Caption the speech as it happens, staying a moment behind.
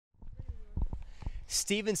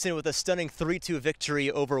Stevenson with a stunning 3-2 victory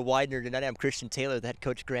over Widener tonight. I'm Christian Taylor, the head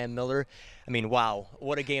coach Graeme Millar. I mean, wow,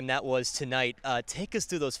 what a game that was tonight. Take us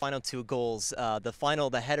through those final two goals.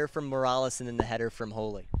 The header from Morales and then the header from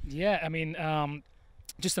Holy. Yeah, I mean,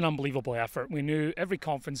 just an unbelievable effort. We knew every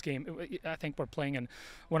conference game. I think we're playing in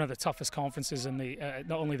one of the toughest conferences in the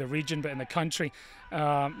not only the region but in the country.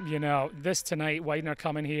 This tonight, Widener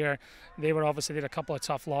coming here, they had a couple of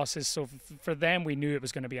tough losses. So for them, we knew it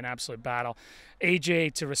was going to be an absolute battle.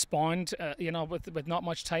 AJ to respond, with not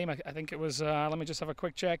much time. I think it was. Let me just have a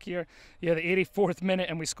quick check here. Yeah, the 84th minute,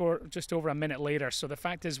 and we score just over a minute later. So the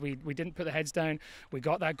fact is, we didn't put the heads down. We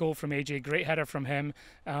got that goal from AJ. Great header from him,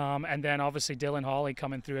 and then obviously Dylan Hawley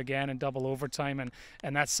coming through again in double overtime,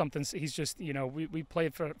 and that's something he's just, we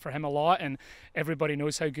played for him a lot, and everybody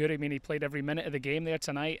knows how good. I mean, he played every minute of the game there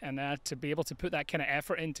tonight, and to be able to put that kind of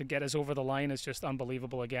effort in to get us over the line is just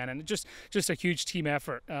unbelievable again, and just a huge team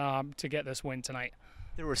effort to get this win tonight.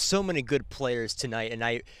 There were so many good players tonight, and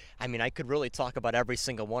I mean, I could really talk about every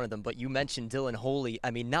single one of them, but you mentioned Dylan Holy. I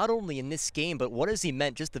mean, not only in this game, but what has he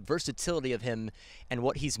meant, just the versatility of him and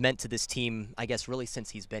what he's meant to this team, I guess, really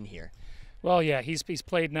since he's been here. Well, yeah, he's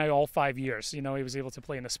played now all 5 years. He was able to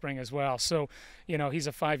play in the spring as well. So, he's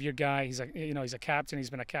a 5-year guy. He's a captain. He's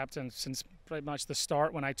been a captain since pretty much the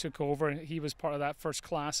start when I took over. He was part of that first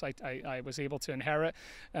class I was able to inherit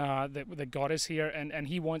that got us here, and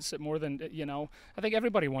he wants it more than I think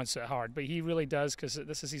everybody wants it hard, but he really does, because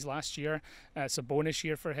this is his last year. It's a bonus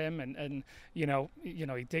year for him, and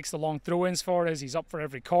he takes the long throw-ins for us. He's up for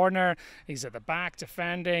every corner. He's at the back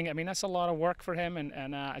defending. I mean, that's a lot of work for him,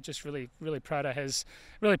 and I just really proud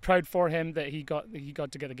for him that he got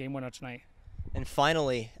to get the game winner tonight. And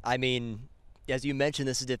finally, I mean, as you mentioned,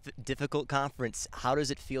 this is a difficult conference. How does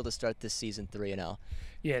it feel to start this season 3-0?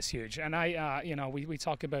 Yeah, it's huge. And we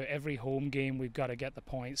talk about every home game we've got to get the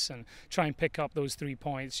points and try and pick up those 3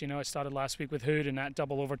 points. I started last week with Hood in that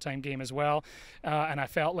double overtime game as well. And I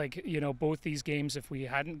felt like, both these games, if we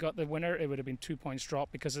hadn't got the winner, it would have been 2 points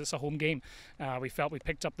dropped because it's a home game. We felt we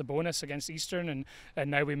picked up the bonus against Eastern,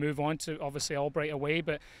 and now we move on to obviously Albright away.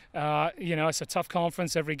 But, it's a tough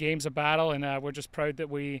conference. Every game's a battle, and we're just proud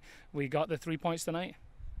that we got the 3 points tonight.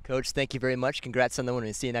 Coach, thank you very much. Congrats on the win,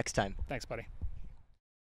 and see you next time. Thanks, buddy.